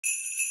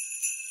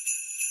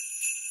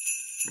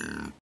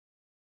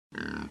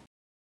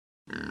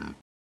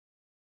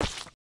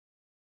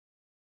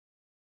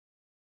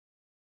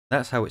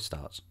That's how it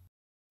starts.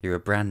 You're a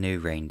brand new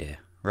reindeer,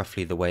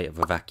 roughly the weight of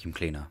a vacuum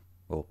cleaner,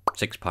 or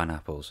 6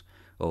 pineapples,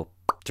 or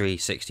 3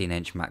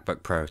 16-inch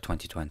MacBook Pro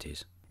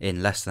 2020s.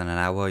 In less than an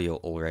hour you're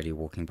already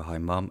walking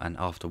behind mum, and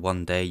after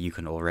one day you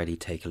can already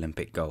take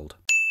Olympic gold.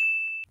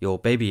 Your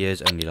baby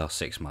years only last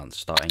 6 months,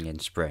 starting in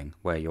spring,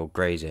 where you're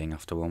grazing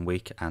after 1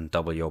 week and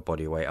double your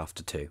body weight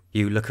after 2.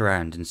 You look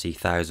around and see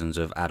thousands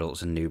of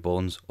adults and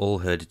newborns, all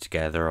herded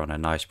together on a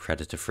nice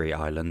predator-free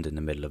island in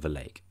the middle of a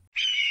lake.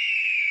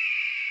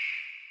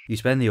 You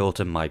spend the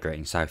autumn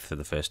migrating south for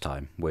the first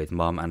time, with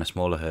mum and a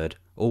smaller herd,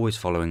 always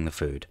following the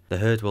food. The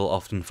herd will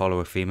often follow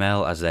a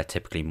female, as they're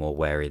typically more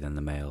wary than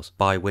the males.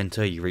 By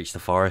winter you reach the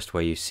forest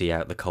where you see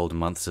out the colder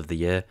months of the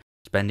year,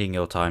 spending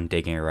your time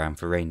digging around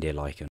for reindeer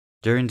lichen.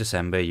 During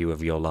December you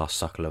have your last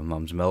suckle of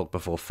mum's milk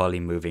before fully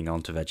moving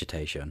on to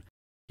vegetation.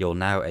 You're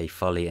now a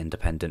fully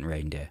independent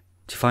reindeer.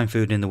 To find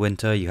food in the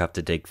winter you have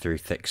to dig through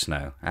thick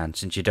snow, and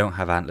since you don't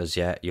have antlers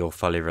yet, you're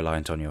fully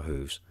reliant on your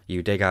hooves.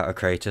 You dig out a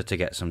crater to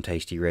get some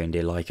tasty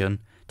reindeer lichen,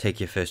 take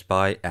your first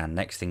bite, and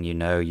next thing you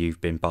know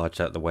you've been barged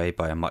out the way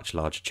by a much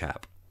larger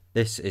chap.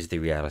 This is the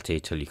reality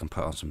till you can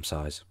put on some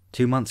size.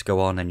 2 months go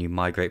on and you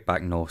migrate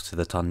back north to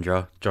the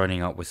tundra,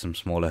 joining up with some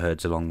smaller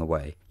herds along the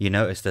way. You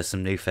notice there's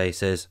some new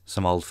faces,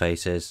 some old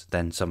faces,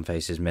 then some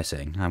faces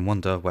missing, and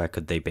wonder where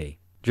could they be.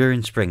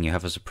 During spring you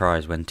have a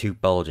surprise when 2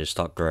 bulges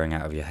start growing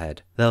out of your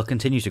head. They'll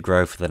continue to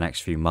grow for the next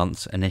few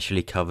months,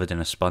 initially covered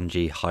in a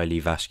spongy,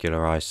 highly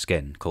vascularized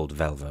skin called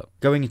velvet.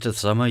 Going into the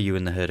summer you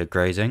and the herd are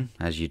grazing,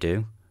 as you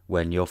do,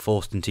 when you're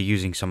forced into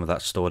using some of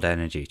that stored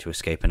energy to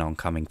escape an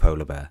oncoming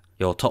polar bear.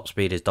 Your top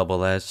speed is double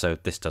theirs, so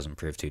this doesn't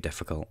prove too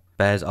difficult.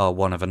 Bears are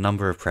one of a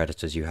number of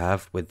predators you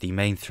have, with the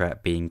main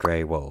threat being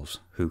grey wolves,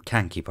 who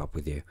can keep up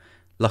with you.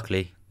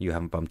 Luckily, you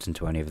haven't bumped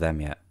into any of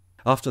them yet.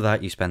 After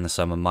that you spend the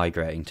summer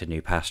migrating to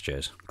new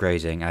pastures,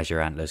 grazing as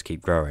your antlers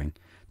keep growing,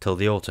 till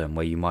the autumn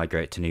where you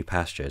migrate to new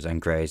pastures and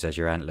graze as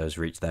your antlers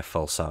reach their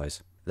full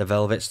size. The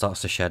velvet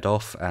starts to shed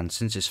off, and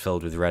since it's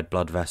filled with red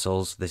blood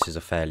vessels, this is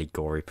a fairly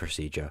gory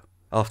procedure.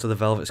 After the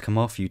velvets come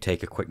off, you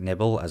take a quick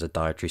nibble as a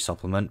dietary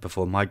supplement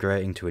before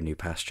migrating to a new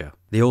pasture.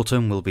 The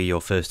autumn will be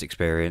your first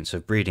experience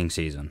of breeding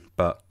season,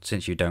 but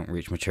since you don't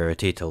reach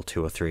maturity till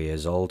 2 or 3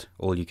 years old,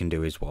 all you can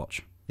do is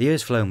watch. The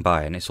year's flown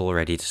by and it's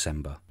already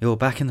December. You're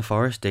back in the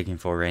forest digging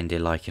for reindeer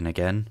lichen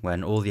again,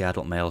 when all the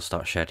adult males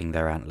start shedding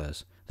their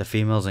antlers. The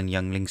females and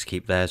younglings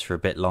keep theirs for a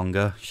bit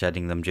longer,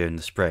 shedding them during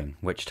the spring,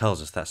 which tells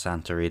us that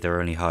Santa either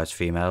only hires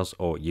females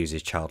or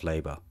uses child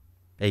labour.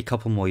 A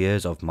couple more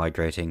years of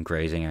migrating,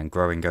 grazing and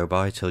growing go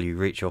by till you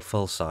reach your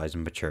full size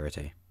and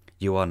maturity.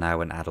 You are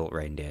now an adult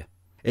reindeer.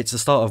 It's the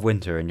start of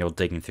winter and you're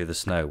digging through the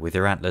snow with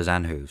your antlers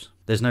and hooves.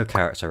 There's no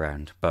carrots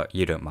around, but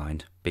you don't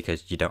mind,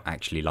 because you don't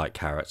actually like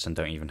carrots and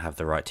don't even have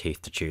the right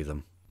teeth to chew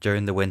them.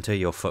 During the winter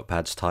your foot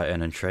pads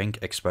tighten and shrink,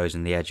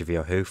 exposing the edge of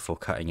your hoof for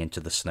cutting into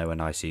the snow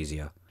and ice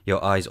easier.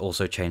 Your eyes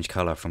also change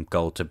colour from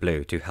gold to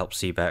blue to help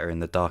see better in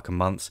the darker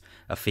months,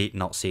 a feat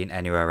not seen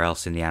anywhere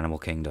else in the animal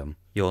kingdom.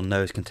 Your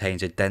nose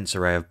contains a dense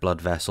array of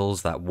blood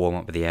vessels that warm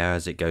up the air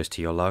as it goes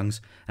to your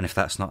lungs, and if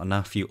that's not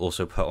enough, you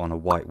also put on a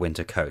white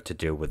winter coat to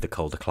deal with the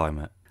colder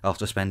climate.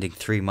 After spending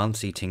 3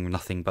 months eating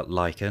nothing but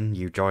lichen,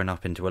 you join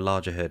up into a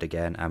larger herd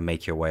again and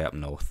make your way up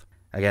north.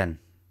 Again,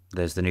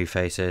 there's the new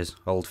faces,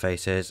 old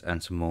faces,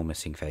 and some more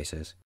missing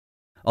faces.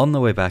 On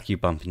the way back you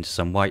bump into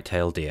some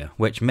white-tailed deer,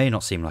 which may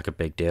not seem like a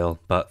big deal,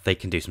 but they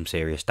can do some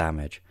serious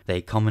damage. They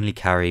commonly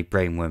carry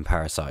brainworm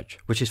parasites,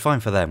 which is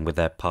fine for them with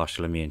their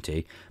partial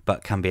immunity,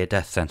 but can be a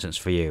death sentence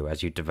for you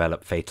as you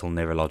develop fatal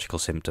neurological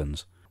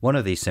symptoms. One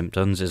of these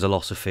symptoms is a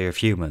loss of fear of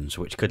humans,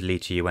 which could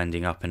lead to you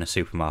ending up in a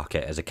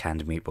supermarket as a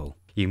canned meatball.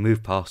 You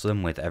move past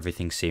them with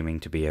everything seeming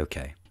to be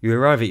okay. You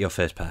arrive at your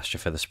first pasture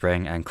for the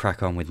spring and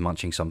crack on with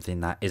munching something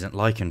that isn't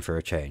lichen for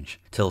a change,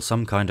 till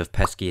some kind of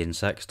pesky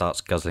insect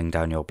starts guzzling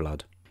down your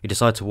blood. You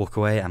decide to walk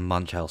away and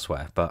munch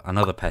elsewhere, but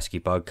another pesky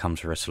bug comes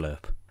for a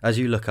slurp. As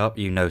you look up,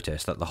 you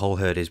notice that the whole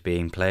herd is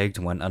being plagued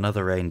when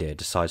another reindeer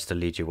decides to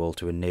lead you all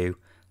to a new,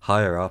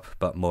 higher up,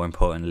 but more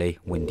importantly,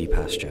 windy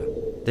pasture.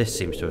 This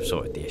seems to have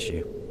sorted the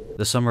issue.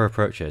 The summer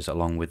approaches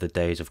along with the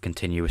days of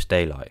continuous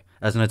daylight.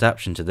 As an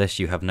adaptation to this,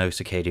 you have no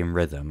circadian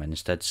rhythm and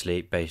instead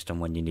sleep based on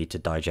when you need to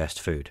digest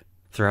food.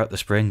 Throughout the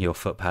spring, your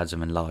foot pads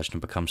have enlarged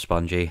and become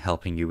spongy,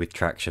 helping you with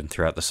traction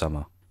throughout the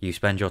summer. You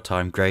spend your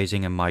time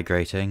grazing and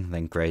migrating,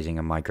 then grazing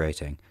and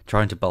migrating,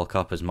 trying to bulk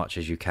up as much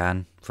as you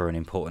can for an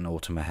important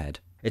autumn ahead.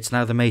 It's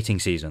now the mating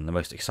season, the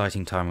most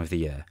exciting time of the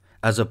year.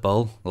 As a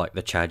bull, like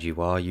the Chad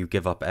you are, you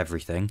give up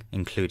everything,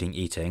 including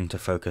eating, to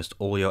focus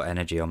all your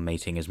energy on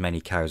mating as many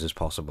cows as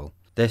possible.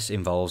 This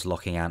involves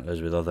locking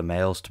antlers with other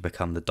males to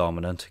become the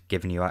dominant,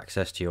 giving you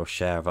access to your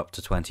share of up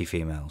to 20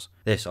 females.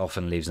 This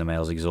often leaves the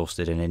males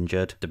exhausted and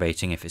injured,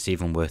 debating if it's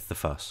even worth the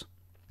fuss.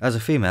 As a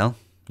female,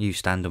 you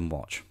stand and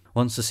watch.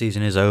 Once the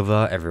season is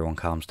over, everyone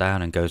calms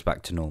down and goes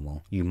back to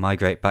normal. You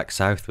migrate back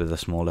south with a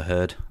smaller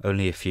herd,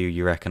 only a few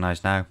you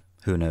recognise now,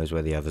 who knows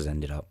where the others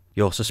ended up.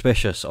 You're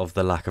suspicious of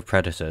the lack of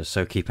predators,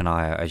 so keep an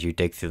eye out as you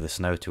dig through the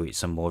snow to eat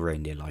some more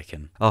reindeer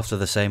lichen. After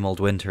the same old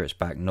winter, it's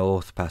back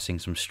north, passing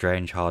some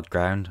strange hard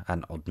ground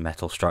and odd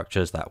metal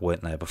structures that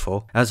weren't there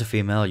before. As a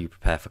female, you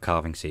prepare for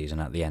calving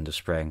season at the end of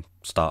spring,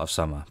 start of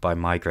summer, by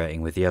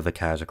migrating with the other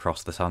cows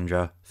across the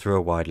tundra, through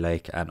a wide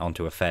lake and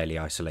onto a fairly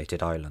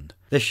isolated island.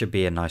 This should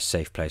be a nice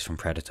safe place from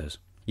predators.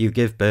 You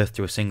give birth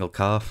to a single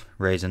calf,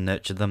 raise and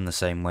nurture them the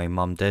same way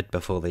Mum did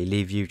before they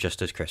leave you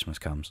just as Christmas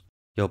comes.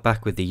 You're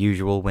back with the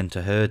usual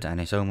winter herd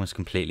and it's almost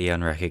completely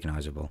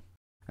unrecognisable.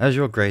 As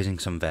you're grazing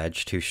some veg,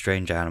 two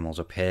strange animals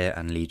appear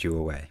and lead you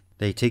away.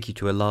 They take you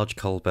to a large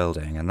coal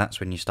building and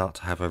that's when you start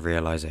to have a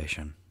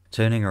realisation.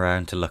 Turning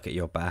around to look at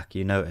your back,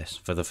 you notice,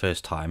 for the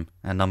first time,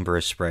 a number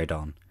is sprayed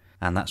on,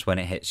 and that's when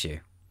it hits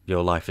you.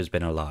 Your life has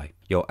been a lie.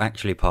 You're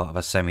actually part of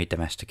a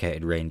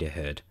semi-domesticated reindeer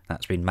herd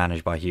that's been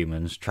managed by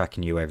humans,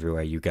 tracking you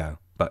everywhere you go,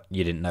 but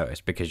you didn't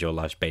notice because your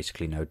life's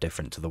basically no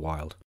different to the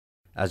wild.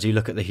 As you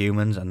look at the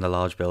humans and the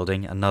large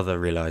building, another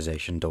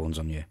realisation dawns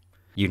on you.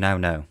 You now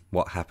know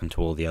what happened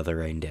to all the other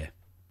reindeer.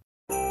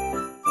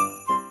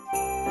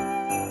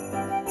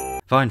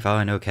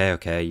 Fine,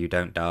 okay, you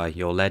don't die.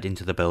 You're led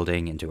into the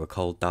building, into a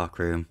cold, dark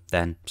room.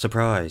 Then,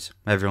 surprise!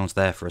 Everyone's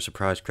there for a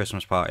surprise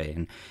Christmas party,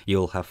 and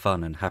you'll have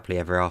fun and happily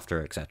ever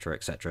after, etc,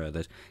 etc.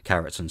 There's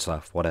carrots and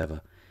stuff,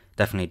 whatever.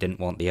 Definitely didn't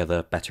want the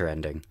other, better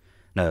ending.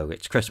 No,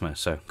 it's Christmas,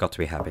 so got to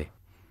be happy.